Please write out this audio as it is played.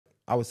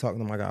I was talking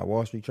to my guy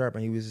Wall Street Trap,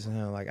 and he was just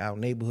saying like our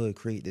neighborhood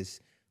create this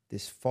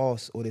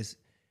false or this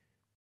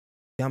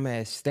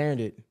dumbass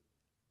standard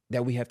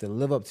that we have to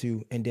live up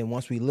to, and then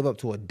once we live up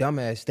to a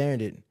dumbass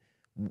standard,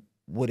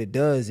 what it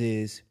does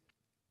is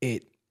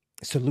it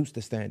salutes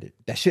the standard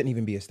that shouldn't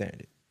even be a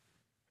standard,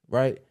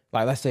 right?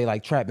 Like let's say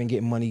like trapping,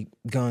 getting money,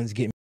 guns,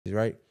 getting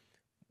right.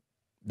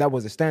 That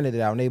was a standard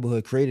that our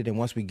neighborhood created, and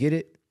once we get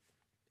it,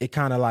 it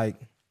kind of like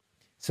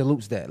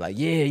salutes that. Like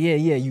yeah,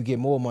 you get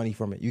more money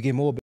from it, you get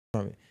more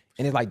from it,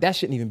 and it's like that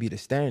shouldn't even be the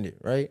standard,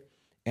 right?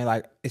 And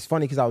like it's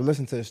funny because I was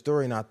listening to the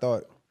story and I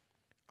thought,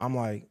 I'm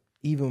like,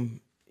 even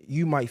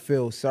you might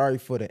feel sorry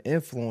for the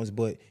influence,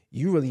 but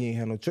you really ain't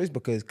had no choice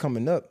because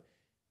coming up,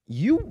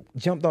 you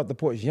jumped off the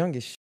porch young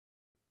as shit.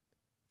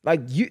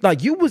 Like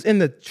you was in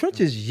the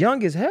trenches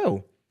young as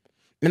hell.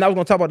 And I was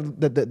gonna talk about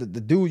the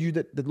dude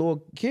the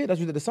little kid that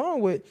you did the song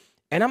with,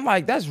 and I'm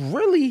like, that's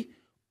really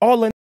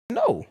all I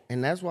know.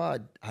 And that's why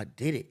I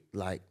did it.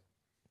 Like,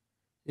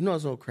 you know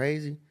what's so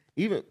crazy?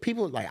 Even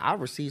people like I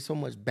received so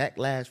much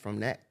backlash from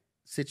that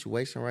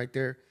situation right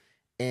there,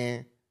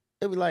 and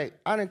it was like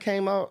I done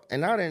came out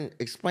and I done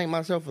explain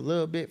myself a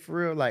little bit for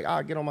real. Like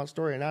I'll get on my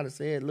story and I done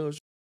said little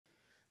shit.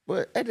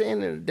 But at the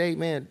end of the day,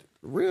 man,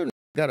 real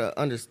gotta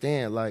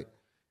understand, like,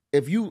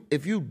 if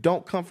you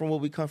don't come from where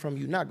we come from,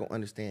 you're not gonna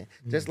understand.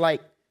 Just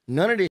like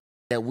none of this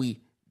that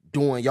we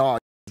doing, y'all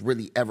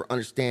really ever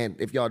understand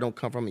if y'all don't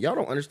come from it. Y'all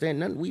don't understand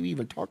nothing we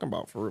even talking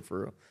about for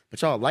real.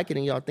 But y'all like it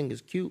and y'all think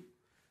it's cute.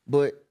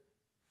 But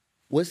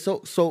what's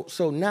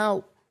so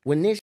now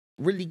when this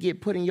really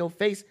get put in your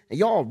face and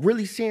y'all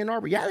really seeing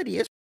our reality,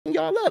 it's f***ing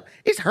y'all up.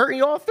 It's hurting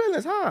y'all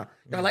feelings, huh?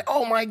 Y'all like,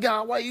 oh my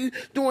God, why you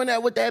doing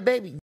that with that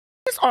baby?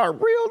 It's our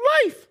real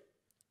life.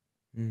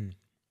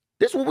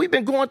 This is what we've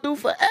been going through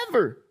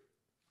forever.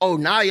 Oh,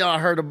 now y'all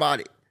heard about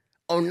it.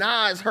 Oh,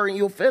 now it's hurting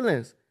your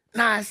feelings.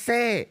 Nah, it's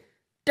sad.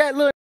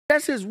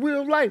 That's his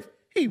real life.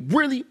 He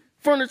really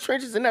from the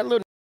trenches, and that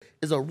little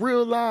is a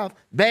real live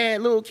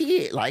bad little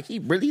kid. Like he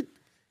really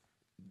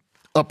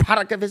a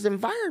product of his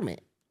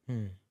environment.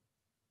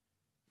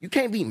 You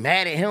can't be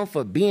mad at him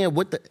for being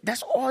with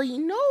that's all he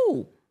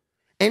know.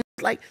 And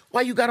it's like,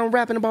 why you got him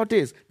rapping about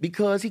this?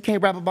 Because he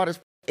can't rap about his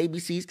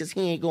ABCs because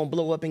he ain't gonna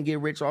blow up and get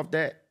rich off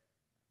that.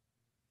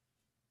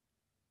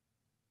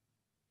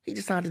 He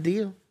just signed a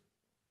deal.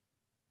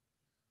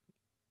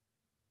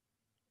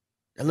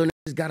 That little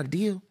nigga's got a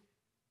deal.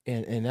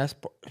 And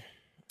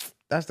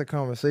that's the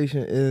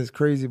conversation. It is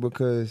crazy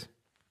because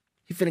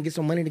he finna get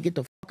some money to get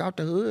the fuck out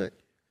the hood.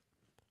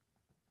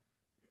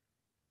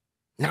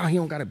 Now he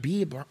don't gotta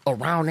be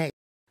around that.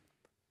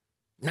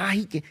 Now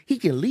he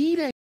can leave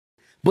that.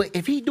 But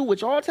if he do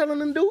what y'all telling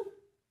him to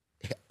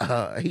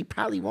do, he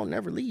probably won't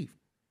never leave.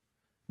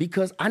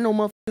 Because I know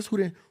motherfuckers who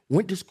done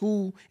went to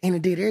school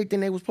and did everything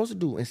they was supposed to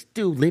do and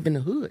still live in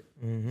the hood.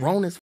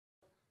 Grown as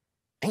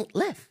ain't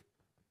left.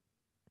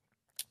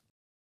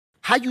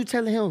 How you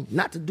telling him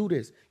not to do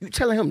this? You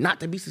telling him not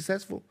to be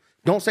successful?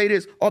 Don't say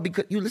this, or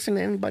because you listen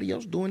to anybody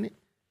else doing it.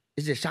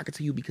 It's just shocking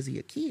to you because he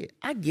a kid.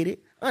 I get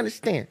it. I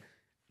understand.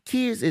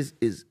 Kids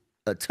is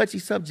a touchy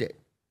subject.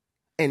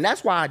 And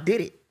that's why I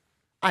did it.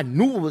 I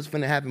knew what was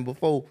finna happen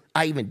before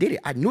I even did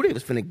it. I knew they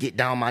was finna get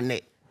down my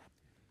neck.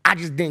 I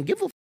just didn't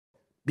give a f***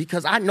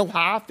 because I know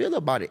how I feel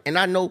about it. And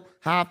I know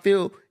how I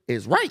feel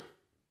is right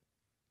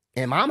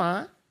in my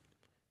mind.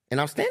 And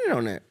I'm standing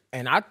on that.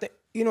 And I think,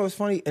 you know, it's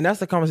funny. And that's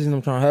the conversation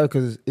I'm trying to have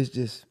because it's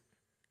just,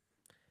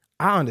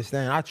 I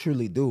understand. I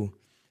truly do.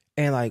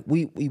 And like,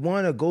 we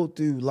want to go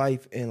through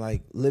life and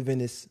like live in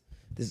this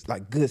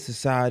like good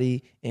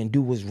society and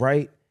do what's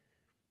right.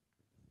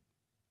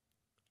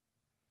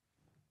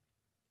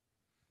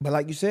 But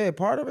like you said,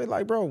 part of it,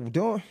 like,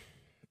 bro,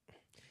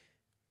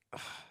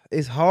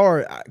 it's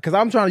hard because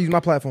I'm trying to use my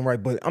platform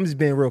right, but I'm just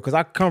being real because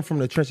I come from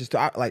the trenches too.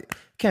 I like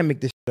can't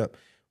make this shit up.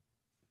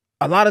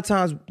 A lot of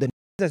times the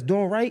that's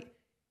doing right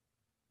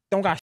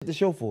don't got shit to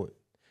show for it.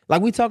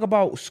 Like we talk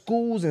about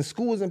schools and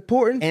school is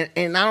important.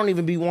 And I don't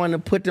even be wanting to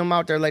put them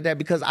out there like that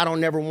because I don't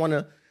never want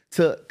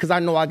to because I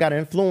know I got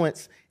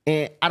influence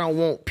and I don't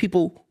want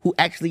people who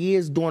actually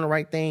is doing the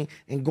right thing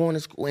and going to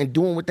school and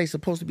doing what they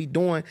supposed to be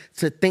doing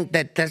to think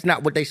that that's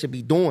not what they should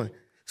be doing.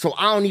 So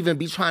I don't even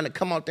be trying to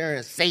come out there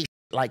and say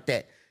like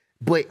that.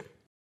 But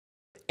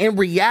in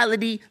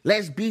reality,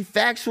 let's be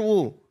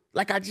factual.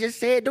 Like I just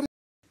said, them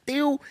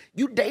still,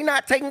 they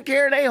not taking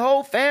care of their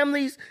whole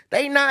families.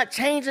 They not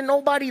changing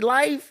nobody's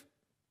life.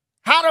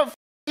 How the f***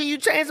 can you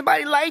change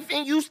somebody's life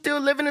and you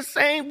still living the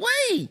same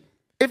way,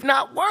 if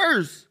not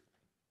worse?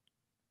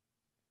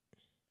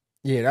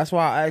 Yeah, that's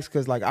why I asked,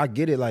 because like I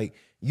get it. Like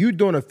you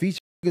doing a feature,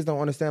 niggas don't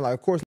understand. Like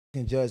of course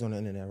you can judge on the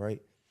internet,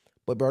 right?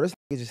 But bro, this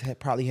nigga just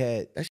probably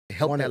had that shit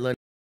helped that little.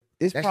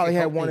 This probably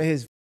had one of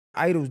his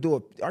idols do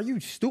it. Are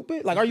you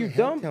stupid? Like, are you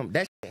dumb?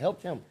 That shit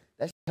helped him.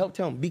 That shit helped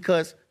him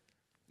because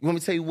you want me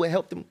to tell you what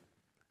helped him?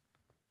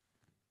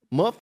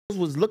 Motherfuckers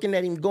was looking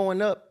at him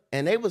going up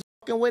and they was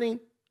fucking with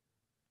him,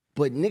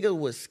 but nigga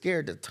was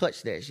scared to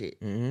touch that shit.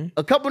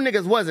 A couple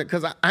niggas wasn't,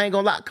 because I ain't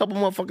gonna lie, a couple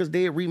motherfuckers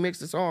did remix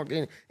the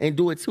song and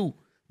do it too.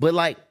 But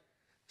like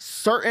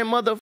certain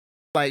motherfuckers,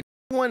 like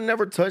wouldn't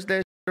never touch that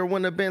shit or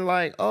wouldn't have been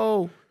like,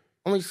 oh,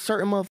 only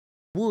certain motherfuckers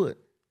would.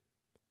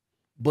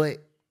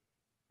 But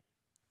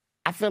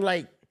I feel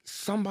like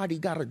somebody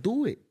got to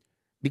do it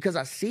because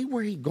I see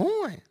where he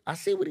going. I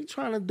see what he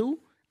trying to do.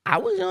 I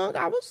was young.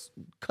 I was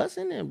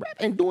cussing and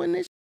rapping and doing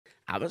this.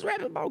 I was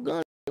rapping about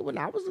guns when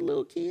I was a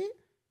little kid.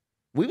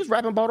 We was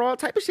rapping about all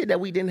type of shit that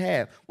we didn't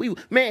have.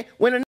 Man,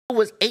 when a nigga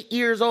was 8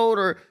 years old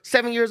or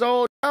 7 years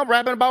old, I'm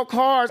rapping about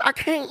cars. I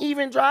can't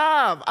even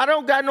drive. I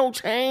don't got no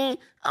chain.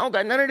 I don't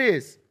got none of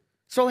this.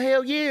 So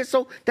hell yeah.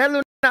 So that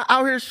little nigga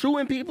out here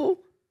shooting people.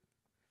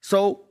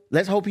 So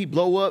let's hope he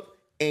blow up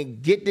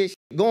and get this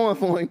shit going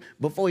for him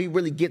before he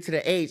really get to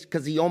the age,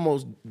 because he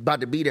almost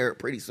about to be there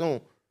pretty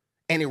soon.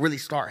 And it really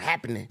start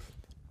happening.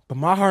 But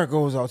my heart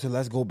goes out to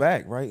let's go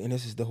back, right? And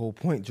this is the whole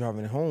point,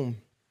 driving it home.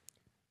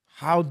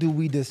 How do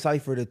we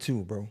decipher the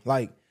two, bro?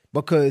 Like,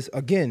 because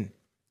again,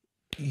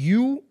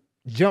 you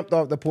jumped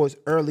off the porch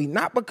early,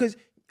 not because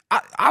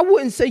I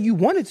wouldn't say you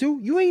wanted to.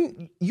 You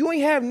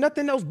ain't have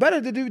nothing else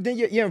better to do than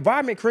your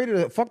environment created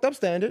a fucked up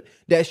standard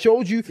that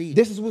showed you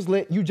this is what's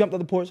lit. You jumped off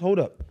the porch. Hold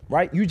up,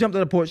 right? You jumped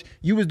off the porch.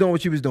 You was doing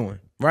what you was doing,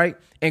 right?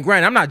 And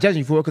granted, I'm not judging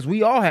you for it because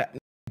we all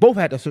both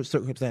had the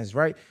circumstances,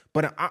 right?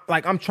 But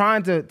I'm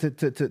trying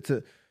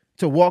to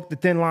walk the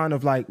thin line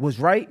of like what's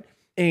right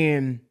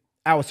and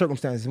our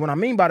circumstances. What I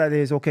mean by that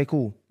is, okay,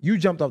 cool. You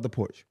jumped off the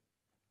porch.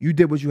 You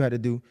did what you had to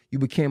do. You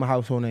became a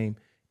household name,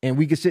 and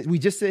we just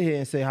sit here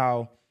and say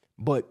how.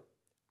 But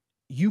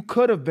you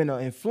could have been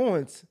an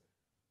influence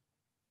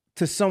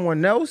to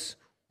someone else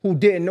who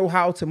didn't know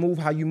how to move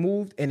how you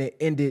moved, and it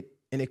ended,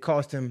 and it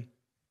cost him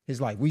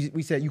his life.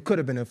 We said you could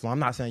have been an influence. I'm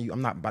not saying you.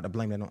 I'm not about to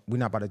blame that. We're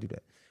not about to do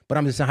that. But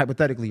I'm just saying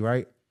hypothetically,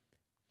 right?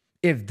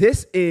 If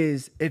this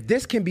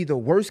can be the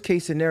worst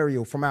case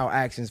scenario from our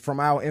actions,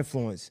 from our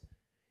influence,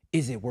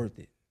 is it worth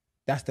it?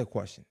 That's the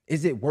question.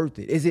 Is it worth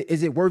it? Is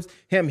it worth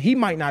him? He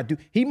might have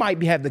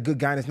the good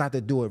guidance not to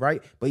do it,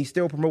 right? But he's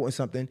still promoting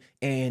something,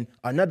 and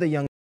another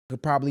young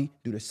could probably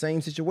do the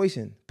same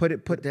situation.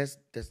 That's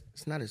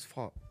it's not his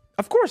fault.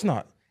 Of course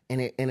not.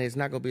 And it's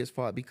not gonna be his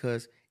fault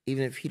because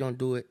even if he don't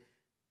do it,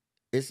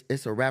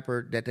 it's a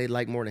rapper that they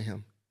like more than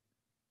him.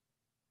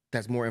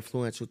 That's more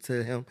influential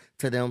to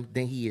them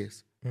than he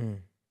is.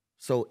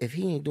 So if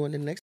he ain't doing it,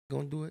 the next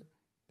gonna do it.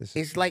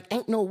 It's like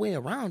ain't no way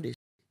around this.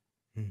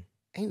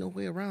 Ain't no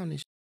way around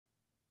this.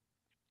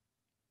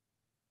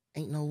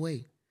 Ain't no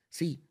way.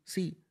 See.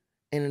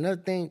 And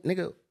another thing,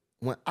 nigga,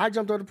 when I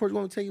jumped off the porch, you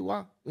want me to tell you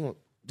why?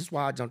 This is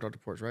why I jumped off the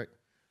porch, right?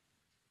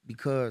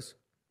 Because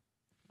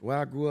where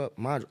I grew up,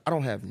 I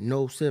don't have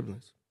no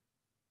siblings.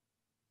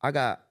 I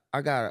got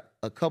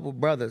a couple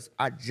brothers.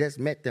 I just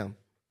met them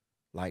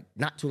like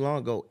not too long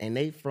ago, and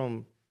they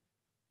from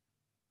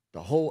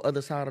the whole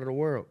other side of the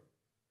world.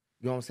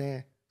 You know what I'm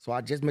saying? So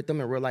I just met them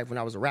in real life when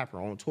I was a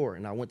rapper on tour,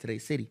 and I went to their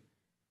city.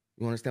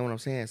 You understand what I'm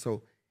saying?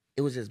 So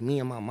it was just me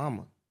and my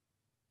mama.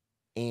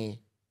 And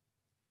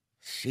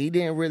she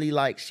didn't really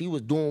she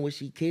was doing what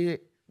she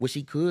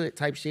could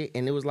type shit.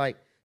 And it was like,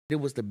 it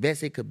was the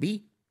best it could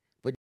be.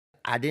 But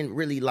I didn't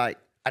really I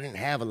didn't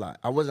have a lot.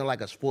 I wasn't like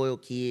a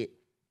spoiled kid.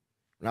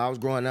 When I was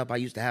growing up, I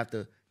used to have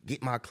to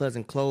get my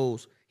cousin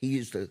clothes. He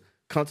used to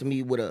come to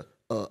me with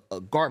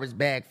a garbage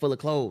bag full of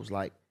clothes.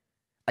 Like,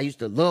 I used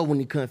to love when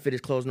he couldn't fit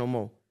his clothes no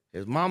more.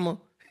 His mama,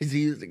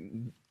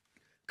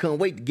 couldn't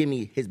wait to give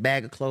me his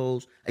bag of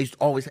clothes. I used to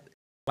always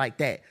like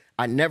that.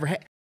 I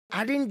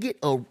didn't get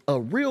a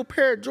real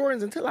pair of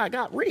Jordans until I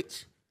got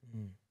rich.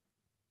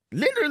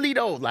 Literally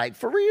though, like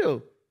for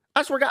real.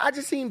 I swear to God, I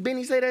just seen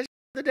Benny say that shit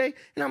the other day,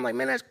 and I'm like,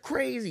 man, that's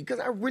crazy,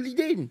 because I really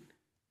didn't.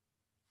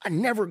 I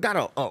never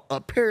got a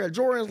pair of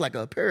Jordans, like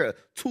a pair of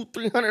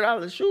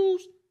 $200-$300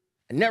 shoes.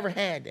 I never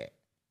had that.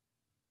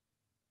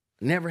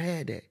 Never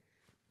had that.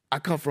 I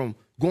come from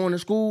going to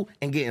school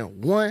and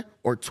getting 1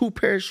 or 2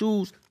 pair of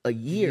shoes a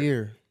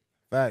year.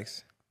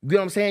 Facts. You know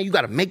what I'm saying? You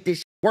got to make this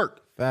shit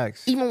work.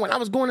 Facts. Even when I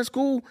was going to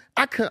school,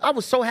 I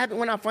was so happy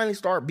when I finally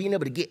started being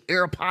able to get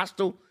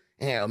Aeropostale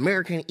and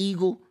American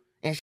Eagle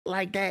and shit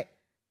like that.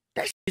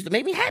 That shit used to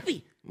make me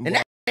happy. And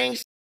that ain't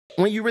shit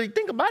when you really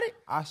think about it.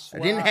 I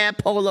swear. I didn't have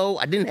Polo.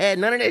 I didn't have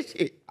none of that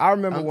shit. I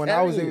remember when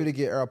I was able to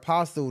get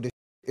Aeropostale,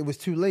 it was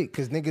too late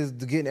because niggas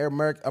getting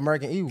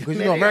American Eagle. Because,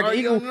 American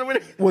Eagle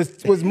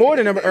was more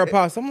than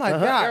Aeropostale. I'm like,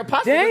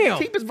 God damn. Was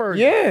the cheapest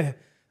version. Yeah.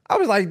 I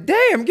was like,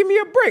 damn, give me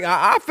a break.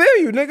 I feel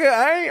you, nigga.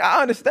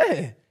 I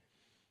understand.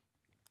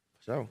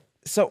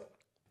 So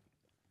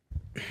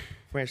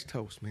French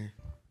toast, man.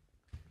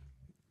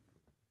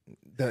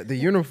 The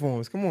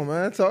uniforms. Come on,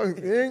 man.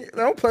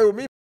 Don't play with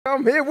me.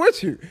 I'm here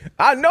with you.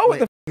 I know what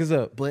the fuck is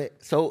up.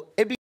 But so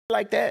it be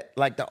like that.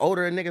 Like the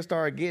older a nigga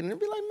start getting, it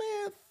be like,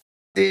 man,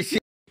 this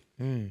shit.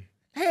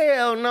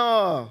 Hell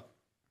no.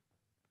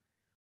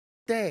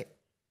 That.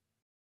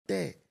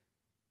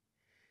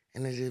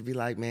 And it just be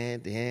like,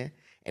 man, damn.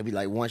 And be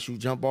like, once you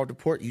jump off the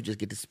porch, you just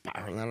get to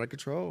spiraling out of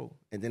control.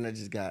 And then it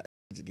just get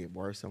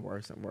worse and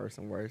worse and worse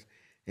and worse.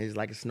 And it's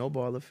like a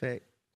snowball effect.